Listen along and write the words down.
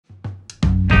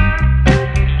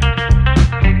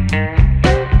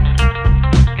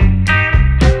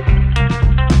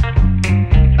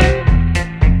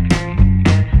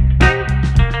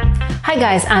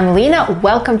guys, I'm Lena.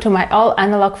 Welcome to my all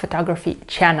analog photography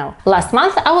channel. Last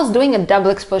month I was doing a double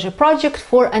exposure project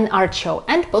for an art show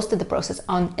and posted the process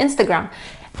on Instagram.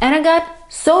 And I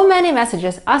got so many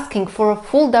messages asking for a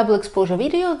full double exposure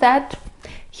video that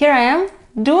here I am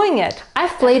doing it.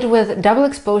 I've played with double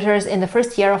exposures in the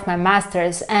first year of my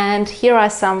master's, and here are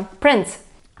some prints.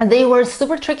 They were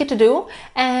super tricky to do,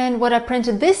 and what I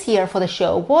printed this year for the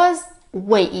show was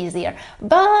way easier,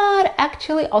 but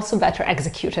actually also better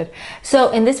executed. So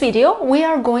in this video we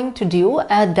are going to do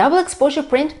a double exposure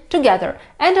print together,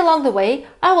 and along the way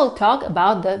I will talk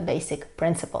about the basic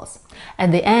principles.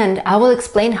 At the end I will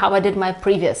explain how I did my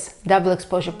previous double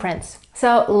exposure prints.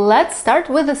 So let's start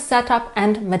with the setup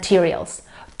and materials.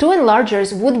 Two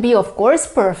enlargers would be of course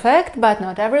perfect, but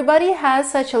not everybody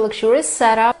has such a luxurious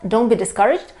setup. Don't be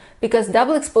discouraged, because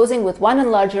double exposing with one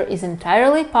enlarger is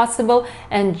entirely possible,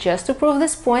 and just to prove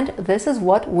this point, this is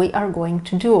what we are going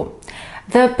to do.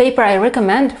 The paper I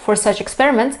recommend for such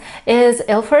experiments is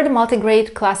Ilford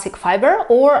Multigrade Classic Fiber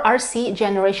or RC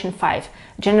Generation 5.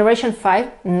 Generation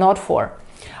 5, not 4.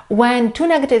 When two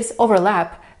negatives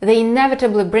overlap, they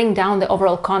inevitably bring down the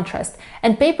overall contrast,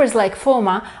 and papers like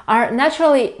FOMA are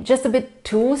naturally just a bit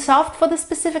too soft for the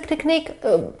specific technique,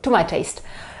 to my taste.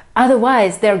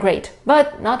 Otherwise, they're great,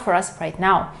 but not for us right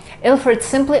now. Ilford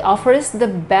simply offers the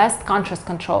best contrast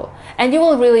control, and you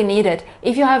will really need it.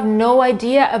 If you have no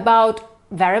idea about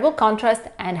variable contrast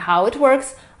and how it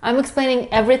works, I'm explaining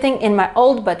everything in my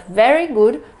old but very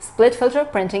good split filter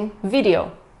printing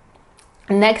video.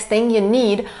 Next thing you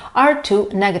need are two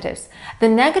negatives. The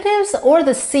negatives or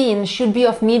the scene should be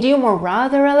of medium or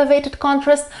rather elevated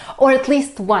contrast, or at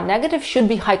least one negative should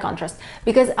be high contrast,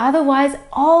 because otherwise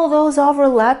all those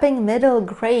overlapping middle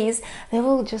grays, they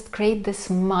will just create this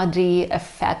muddy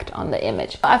effect on the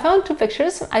image. I found two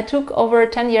pictures I took over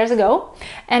 10 years ago,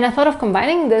 and I thought of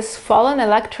combining this fallen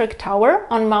electric tower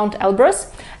on Mount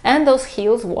Elbrus and those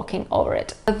heels walking over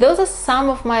it. Those are some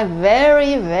of my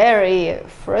very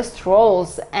first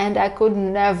rolls, and I could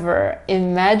never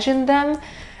imagine them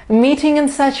meeting in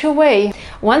such a way.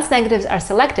 Once negatives are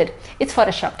selected, it's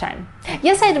Photoshop time.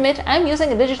 Yes, I admit I'm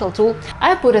using a digital tool.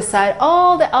 I put aside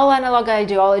all the all-analog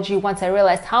ideology once I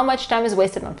realized how much time is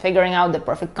wasted on figuring out the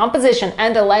perfect composition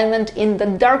and alignment in the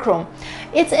darkroom.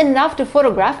 It's enough to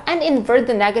photograph and invert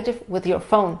the negative with your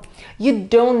phone. You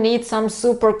don't need some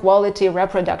super quality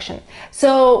reproduction.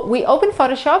 So we open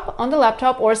Photoshop on the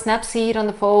laptop or Snapseed on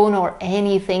the phone, or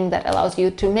anything that allows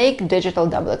you to make digital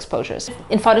double exposures.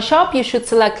 In Photoshop, you should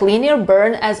select linear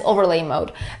burn as overlay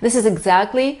mode. This is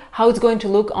exactly how it's going to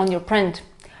look on your print.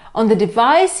 On the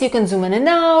device, you can zoom in and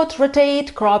out,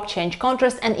 rotate, crop, change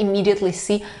contrast, and immediately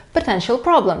see potential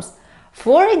problems.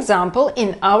 For example,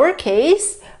 in our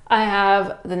case, I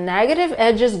have the negative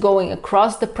edges going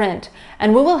across the print,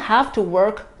 and we will have to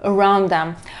work around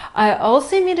them. I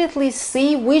also immediately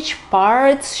see which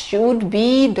parts should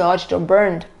be dodged or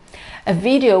burned. A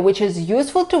video which is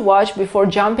useful to watch before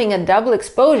jumping at double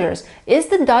exposures is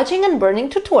the dodging and burning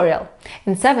tutorial.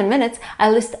 In 7 minutes, I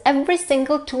list every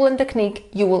single tool and technique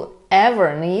you will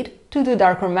ever need to do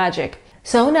darkroom magic.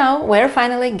 So now we're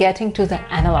finally getting to the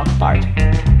analog part.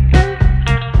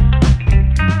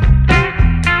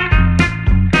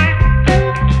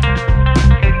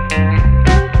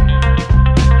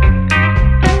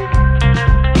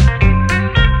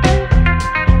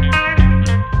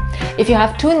 If you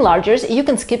have two enlargers, you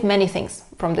can skip many things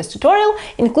from this tutorial,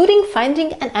 including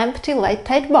finding an empty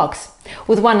light-tight box.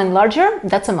 With one enlarger,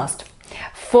 that's a must.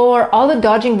 For all the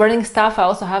dodging, burning stuff, I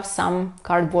also have some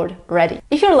cardboard ready.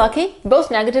 If you're lucky, both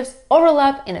negatives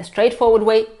overlap in a straightforward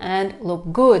way and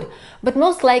look good. But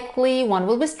most likely one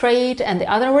will be straight and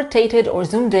the other rotated or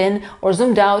zoomed in or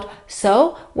zoomed out,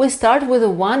 so we start with the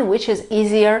one which is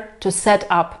easier to set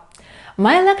up.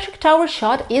 My electric tower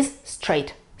shot is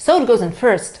straight, so it goes in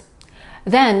first.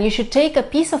 Then you should take a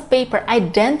piece of paper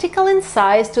identical in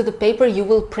size to the paper you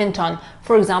will print on.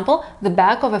 For example, the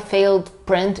back of a failed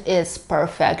print is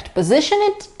perfect. Position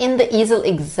it in the easel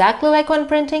exactly like when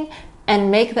printing and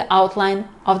make the outline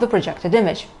of the projected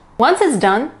image. Once it's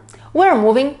done, we're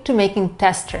moving to making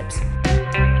test strips.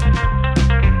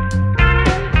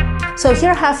 So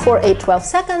here I have for 8-12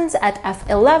 seconds at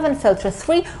f11 filter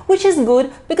 3, which is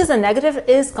good because the negative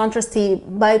is contrasty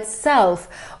by itself.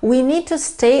 We need to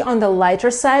stay on the lighter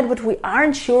side, but we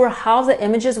aren't sure how the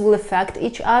images will affect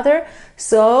each other.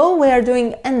 So we are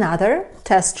doing another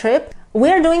test strip. We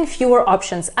are doing fewer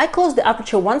options. I closed the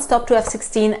aperture one stop to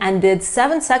f16 and did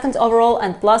 7 seconds overall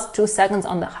and plus 2 seconds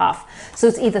on the half. So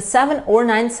it's either 7 or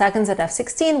 9 seconds at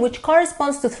f16, which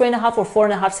corresponds to 3.5 or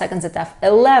 4.5 seconds at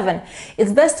f11.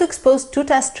 It's best to expose 2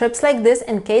 test strips like this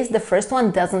in case the first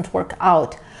one doesn't work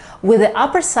out. With the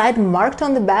upper side marked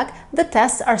on the back, the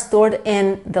tests are stored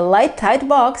in the light tight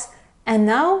box, and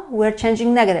now we're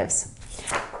changing negatives.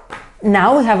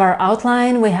 Now we have our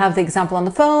outline, we have the example on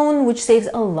the phone, which saves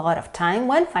a lot of time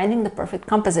when finding the perfect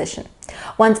composition.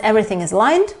 Once everything is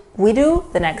lined, we do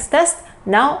the next test,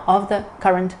 now of the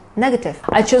current negative.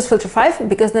 I chose filter 5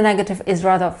 because the negative is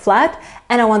rather flat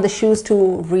and I want the shoes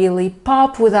to really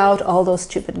pop without all those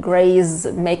stupid grays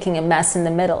making a mess in the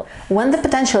middle. When the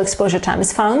potential exposure time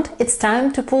is found, it's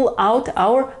time to pull out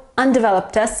our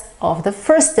undeveloped tests of the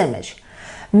first image.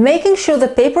 Making sure the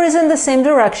paper is in the same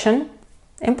direction,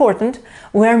 important,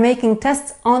 we're making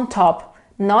tests on top,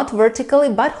 not vertically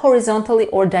but horizontally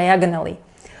or diagonally.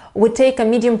 We take a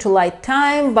medium to light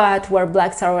time, but where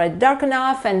blacks are already dark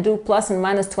enough, and do plus and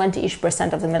minus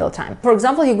 20-ish% of the middle time. For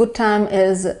example, your good time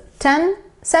is 10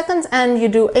 seconds and you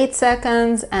do 8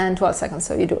 seconds and 12 seconds.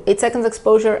 So you do 8 seconds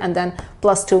exposure and then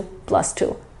plus 2, plus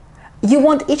 2. You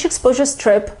want each exposure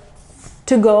strip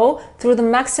to go through the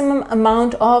maximum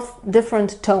amount of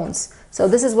different tones. So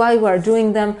this is why we're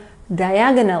doing them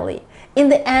diagonally. In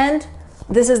the end,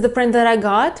 this is the print that I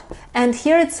got, and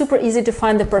here it's super easy to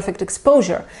find the perfect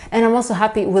exposure. And I'm also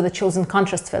happy with the chosen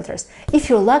contrast filters. If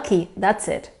you're lucky, that's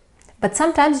it. But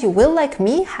sometimes you will, like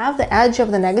me, have the edge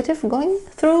of the negative going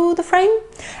through the frame,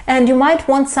 and you might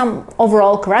want some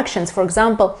overall corrections. For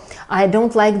example, I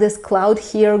don't like this cloud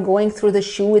here going through the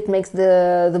shoe. It makes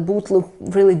the boot look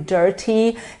really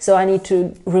dirty, so I need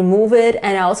to remove it.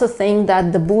 And I also think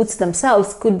that the boots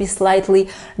themselves could be slightly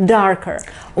darker.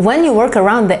 When you work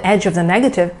around the edge of the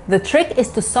negative, the trick is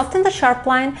to soften the sharp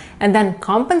line and then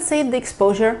compensate the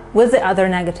exposure with the other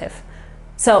negative.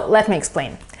 So let me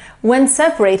explain. When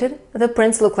separated, the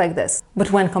prints look like this,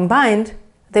 but when combined,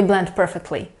 they blend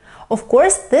perfectly. Of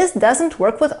course, this doesn't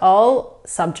work with all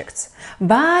subjects,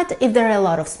 but if there are a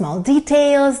lot of small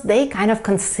details, they kind of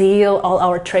conceal all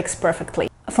our tricks perfectly.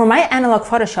 For my analog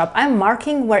Photoshop, I'm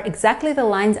marking where exactly the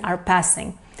lines are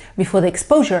passing. Before the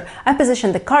exposure, I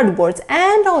position the cardboards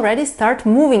and already start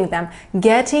moving them,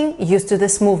 getting used to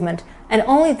this movement, and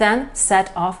only then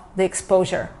set off the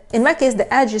exposure. In my case,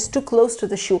 the edge is too close to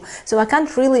the shoe, so I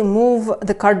can't really move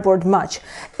the cardboard much.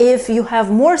 If you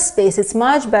have more space, it's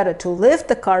much better to lift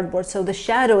the cardboard so the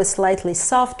shadow is slightly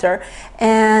softer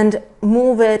and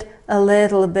move it a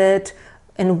little bit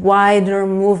in wider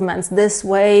movements. This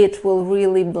way it will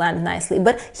really blend nicely.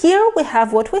 But here we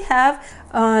have what we have,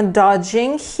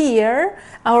 dodging here.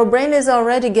 Our brain is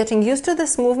already getting used to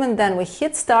this movement, then we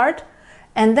hit start,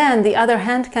 and then the other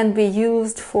hand can be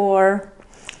used for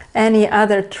any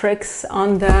other tricks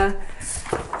on the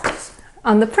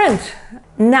print.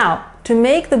 Now, to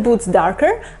make the boots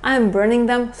darker, I'm burning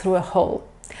them through a hole.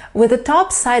 With the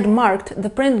top side marked, the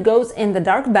print goes in the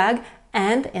dark bag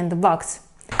and in the box.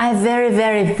 I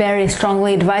very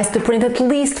strongly advise to print at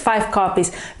least 5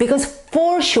 copies, because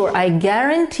for sure, I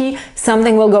guarantee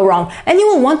something will go wrong and you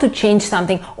will want to change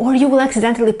something, or you will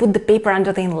accidentally put the paper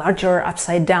under the enlarger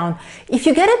upside down. If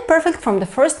you get it perfect from the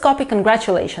first copy,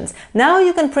 congratulations! Now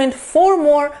you can print 4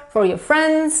 more for your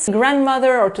friends,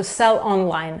 grandmother, or to sell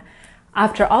online.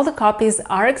 After all the copies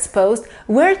are exposed,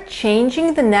 we're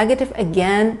changing the negative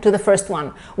again to the first one,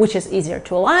 which is easier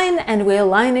to align, and we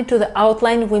align it to the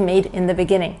outline we made in the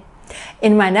beginning.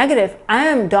 In my negative, I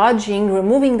am dodging,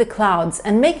 removing the clouds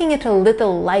and making it a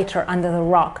little lighter under the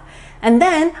rock. And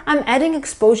then I'm adding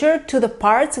exposure to the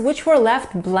parts which were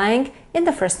left blank in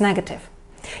the first negative.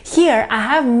 Here I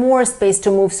have more space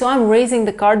to move, so I'm raising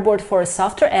the cardboard for a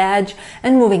softer edge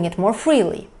and moving it more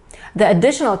freely. The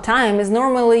additional time is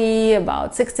normally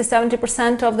about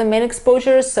 60–70% of the main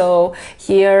exposure, so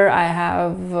here I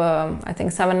have I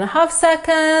think 7.5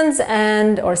 seconds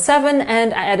or 7,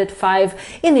 and I added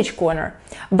 5 in each corner.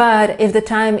 But if the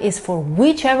time is for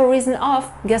whichever reason off,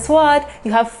 guess what?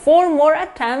 You have 4 more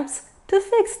attempts to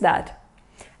fix that.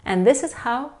 And this is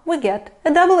how we get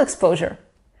a double exposure.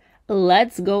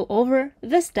 Let's go over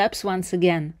the steps once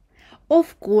again.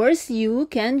 Of course, you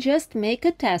can just make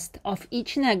a test of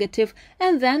each negative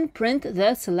and then print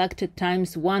the selected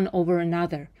times one over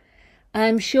another.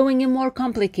 I'm showing a more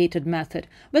complicated method,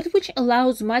 but which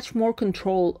allows much more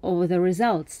control over the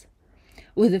results.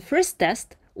 With the first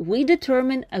test, we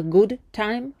determine a good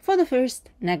time for the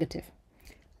first negative.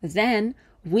 Then,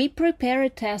 we prepare a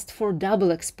test for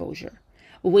double exposure.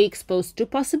 We expose 2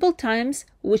 possible times,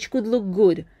 which could look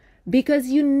good, because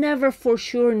you never for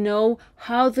sure know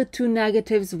how the 2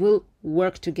 negatives will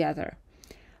work together.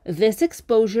 This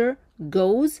exposure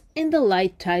goes in the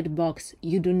light tight box.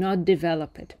 You do not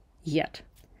develop it yet.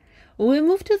 We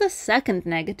move to the second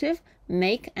negative,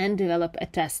 make and develop a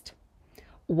test.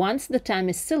 Once the time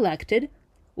is selected,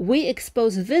 we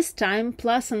expose this time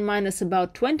plus and minus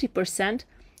about 20%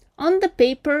 on the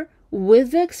paper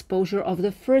with the exposure of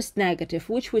the first negative,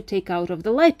 which we take out of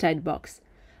the light tight box.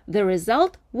 The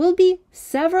result will be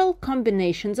several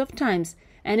combinations of times,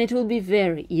 and it will be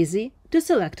very easy to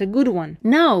select a good one.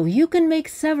 Now you can make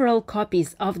several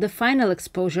copies of the final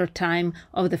exposure time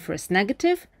of the first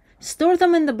negative, store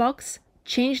them in the box,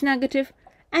 change negative,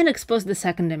 and expose the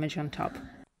second image on top.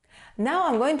 Now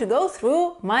I'm going to go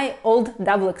through my old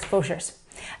double exposures.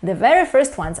 The very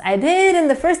first ones I did in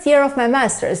the first year of my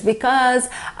master's because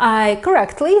I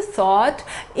correctly thought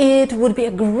it would be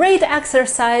a great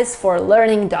exercise for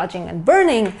learning, dodging, and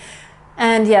burning.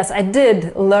 And yes, I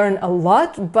did learn a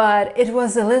lot, but it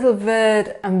was a little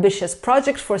bit ambitious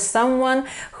project for someone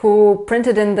who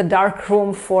printed in the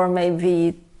darkroom for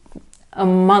maybe a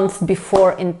month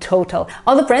before in total.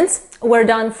 All the prints were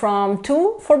done from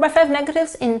 2 4x5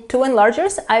 negatives in 2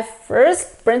 enlargers. I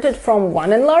first printed from 1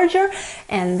 enlarger,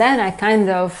 and then I kind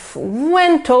of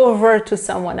went over to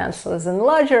someone else's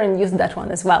enlarger and used that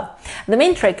one as well. The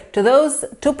main trick to those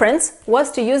 2 prints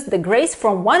was to use the grays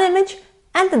from one image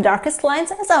and the darkest lines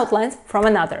as outlines from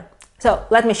another. So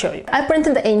let me show you. I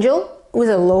printed the angel with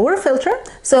a lower filter,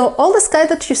 so all the sky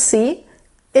that you see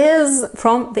is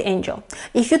from the angel.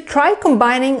 If you try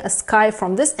combining a sky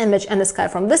from this image and a sky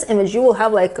from this image, you will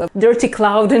have like a dirty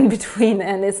cloud in between,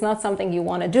 and it's not something you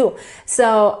want to do.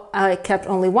 So I kept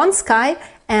only one sky,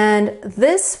 and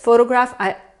this photograph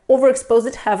I overexposed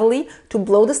it heavily to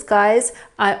blow the skies.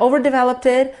 I overdeveloped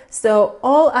it, so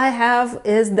all I have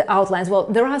is the outlines. Well,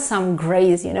 there are some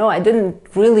grays, you know, I didn't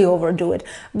really overdo it,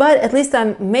 but at least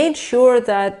I made sure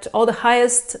that all the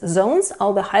highest zones,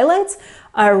 all the highlights,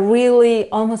 are really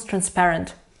almost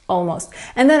transparent, almost.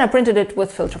 And then I printed it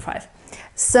with filter 5.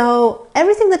 So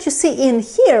everything that you see in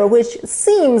here, which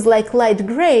seems like light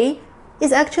gray,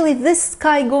 is actually this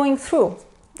sky going through.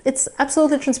 It's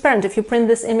absolutely transparent. If you print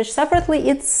this image separately,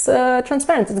 it's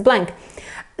transparent, it's blank.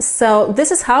 So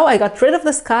this is how I got rid of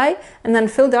the sky and then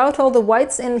filled out all the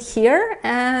whites in here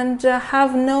and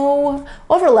have no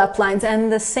overlap lines.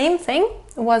 And the same thing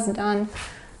was done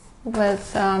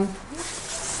with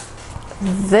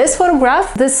this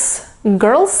photograph. This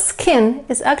girl's skin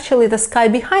is actually the sky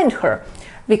behind her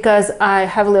because I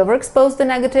heavily overexposed the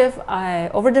negative, I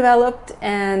overdeveloped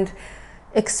and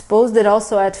exposed it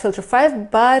also at filter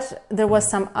 5, but there was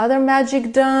some other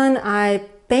magic done. I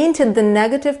painted the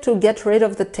negative to get rid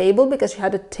of the table because she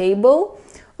had a table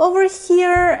over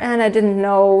here and I didn't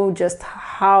know just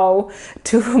how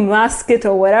to mask it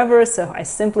or whatever, so I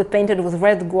simply painted with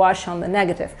red gouache on the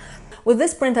negative. With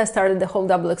this print, I started the whole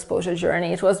double exposure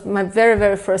journey. It was my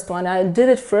very first one. I did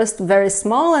it first very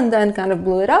small and then kind of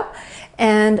blew it up.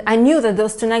 And I knew that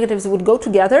those 2 negatives would go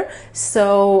together,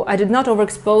 so I did not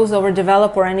overexpose,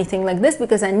 overdevelop or anything like this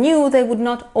because I knew they would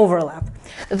not overlap.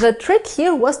 The trick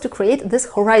here was to create this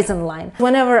horizon line.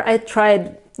 Whenever I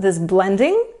tried this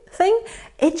blending thing,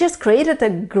 it just created a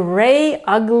gray,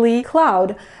 ugly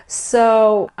cloud.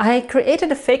 So I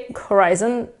created a fake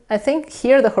horizon. I think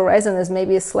here the horizon is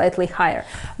maybe slightly higher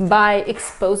by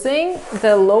exposing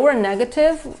the lower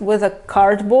negative with a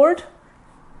cardboard,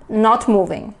 not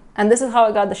moving. And this is how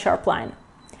I got the sharp line.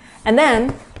 And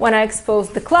then when I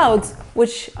exposed the clouds,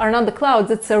 which are not the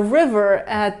clouds, it's a river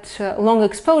at long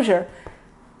exposure,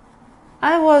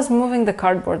 I was moving the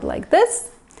cardboard like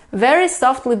this, very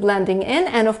softly blending in.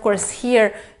 And of course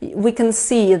here we can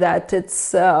see that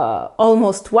it's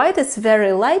almost white, it's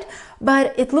very light,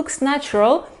 but it looks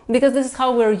natural because this is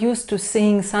how we're used to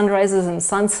seeing sunrises and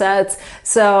sunsets.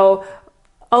 So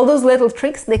all those little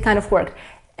tricks, they kind of work.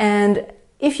 And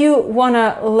if you want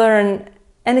to learn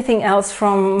anything else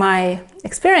from my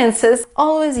experiences,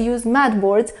 always use mat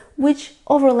boards which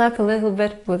overlap a little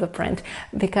bit with the print,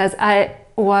 because I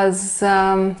was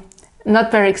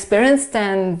not very experienced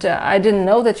and I didn't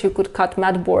know that you could cut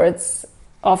mat boards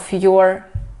of your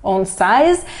own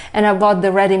size, and I bought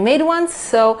the ready-made ones,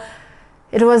 so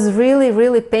it was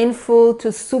really painful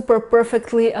to super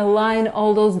perfectly align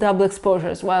all those double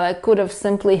exposures, while I could have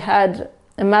simply had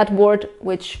a mat board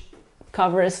which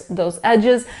covers those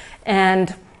edges.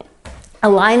 And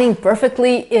aligning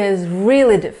perfectly is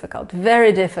really difficult,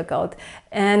 very difficult,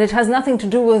 and it has nothing to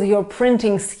do with your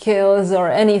printing skills or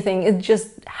anything. It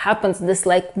just happens, this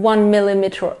like 1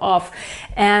 millimeter off,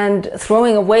 and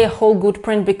throwing away a whole good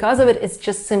print because of it is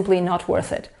just simply not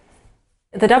worth it.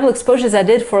 The double exposures I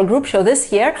did for a group show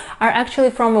this year are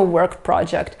actually from a work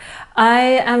project.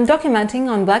 I am documenting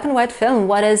on black and white film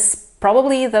what is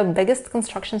probably the biggest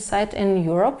construction site in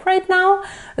Europe right now,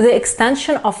 the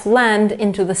extension of land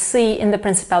into the sea in the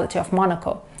Principality of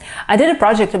Monaco. I did a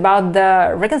project about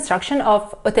the reconstruction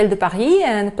of Hôtel de Paris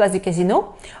and Place du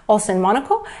Casino, also in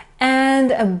Monaco,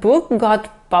 and a book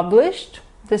got published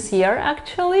this year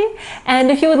actually. And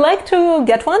if you would like to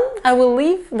get one, I will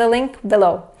leave the link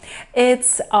below.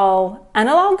 It's all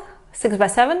analog,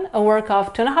 6x7, a work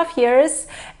of 2.5 years,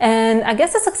 and I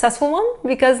guess a successful one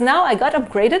because now I got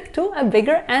upgraded to a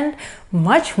bigger and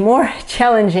much more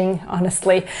challenging,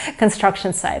 honestly,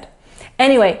 construction site.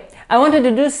 Anyway, I wanted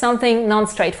to do something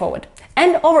non-straightforward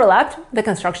and overlapped the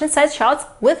construction site shots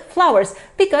with flowers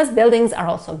because buildings are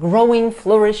also growing,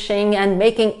 flourishing, and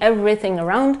making everything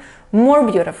around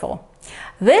more beautiful.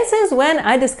 This is when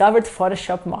I discovered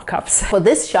Photoshop mockups. For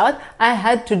this shot, I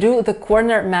had to do the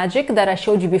corner magic that I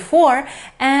showed you before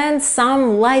and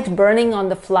some light burning on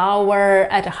the flower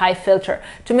at a high filter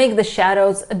to make the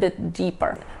shadows a bit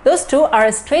deeper. Those two are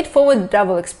a straightforward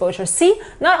double exposure. See,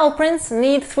 not all prints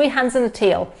need 3 hands and a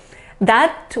tail.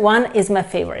 That one is my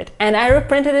favorite, and I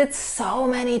reprinted it so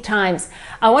many times.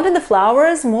 I wanted the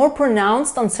flowers more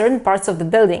pronounced on certain parts of the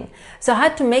building, so I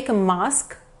had to make a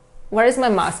mask. Where is my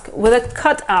mask? With a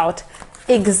cutout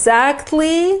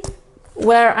exactly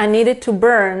where I needed to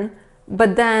burn,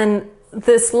 but then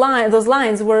those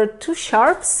lines were too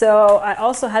sharp, so I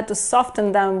also had to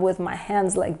soften them with my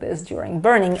hands like this during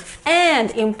burning.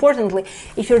 And importantly,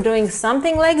 if you're doing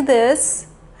something like this,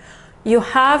 you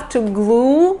have to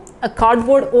glue a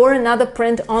cardboard or another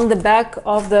print on the back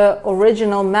of the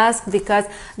original mask because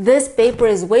this paper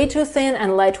is way too thin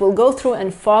and light will go through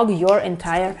and fog your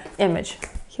entire image.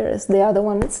 Here is the other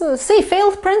one. See,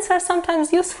 failed prints are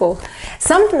sometimes useful.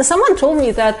 Someone told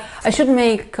me that I should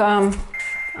make, oh,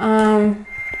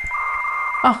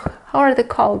 how are they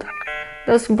called?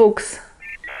 Those books.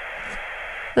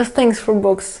 Those things for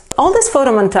books. All this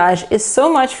photo montage is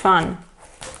so much fun.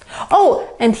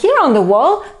 Oh, and here on the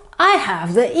wall, I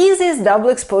have the easiest double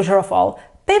exposure of all.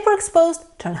 Paper exposed,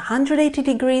 turn 180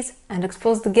 degrees and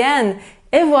exposed again.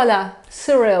 Et voila,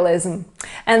 surrealism.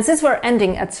 And since we're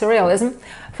ending at surrealism,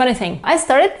 funny thing, I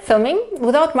started filming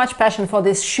without much passion for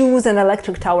this shoes and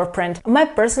electric tower print. My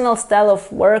personal style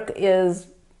of work is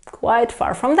quite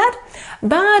far from that,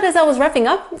 but as I was wrapping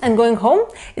up and going home,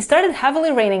 it started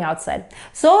heavily raining outside,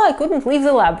 so I couldn't leave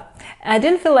the lab. I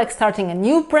didn't feel like starting a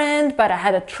new print, but I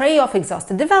had a tray of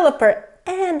exhausted developer,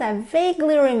 and I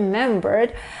vaguely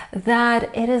remembered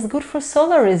that it is good for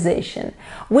solarization,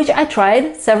 which I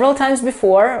tried several times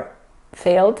before,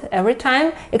 failed every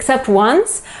time except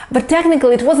once, but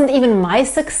technically it wasn't even my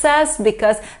success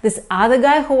because this other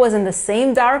guy who was in the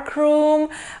same darkroom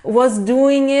was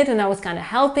doing it and I was kind of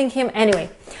helping him. Anyway,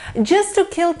 just to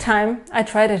kill time, I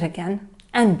tried it again,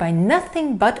 and by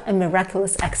nothing but a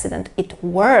miraculous accident, it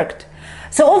worked.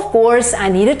 So of course I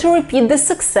needed to repeat this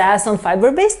success on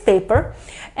fiber-based paper,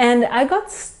 and I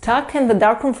got stuck in the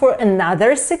darkroom for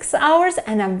another 6 hours,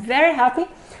 and I'm very happy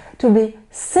to be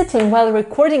sitting while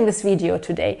recording this video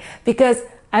today because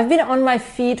I've been on my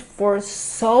feet for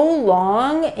so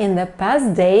long in the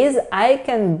past days, I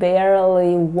can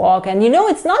barely walk. And you know,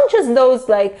 it's not just those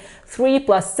like 3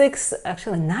 + 6,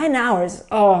 actually 9 hours.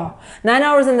 Oh, 9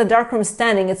 hours in the darkroom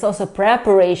standing. It's also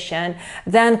preparation,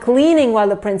 then cleaning while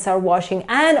the prints are washing,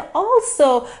 and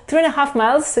also 3.5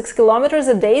 miles, 6 kilometers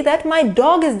a day that my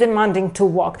dog is demanding to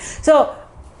walk. So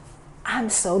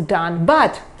I'm so done,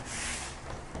 but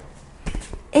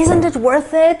isn't it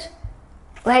worth it?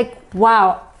 Like,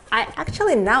 wow, I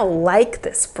actually now like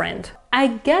this print. I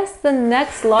guess the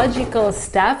next logical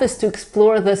step is to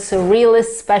explore the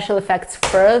surrealist special effects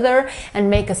further and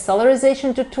make a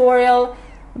solarization tutorial,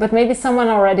 but maybe someone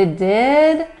already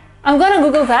did. I'm gonna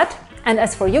Google that. And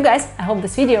as for you guys, I hope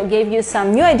this video gave you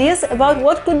some new ideas about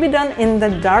what could be done in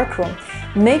the darkroom.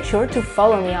 Make sure to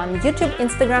follow me on YouTube,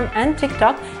 Instagram, and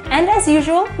TikTok. And as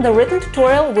usual, the written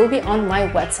tutorial will be on my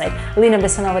website,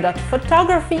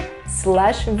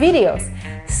 linabesanova.photography/videos.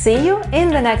 See you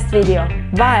in the next video.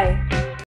 Bye!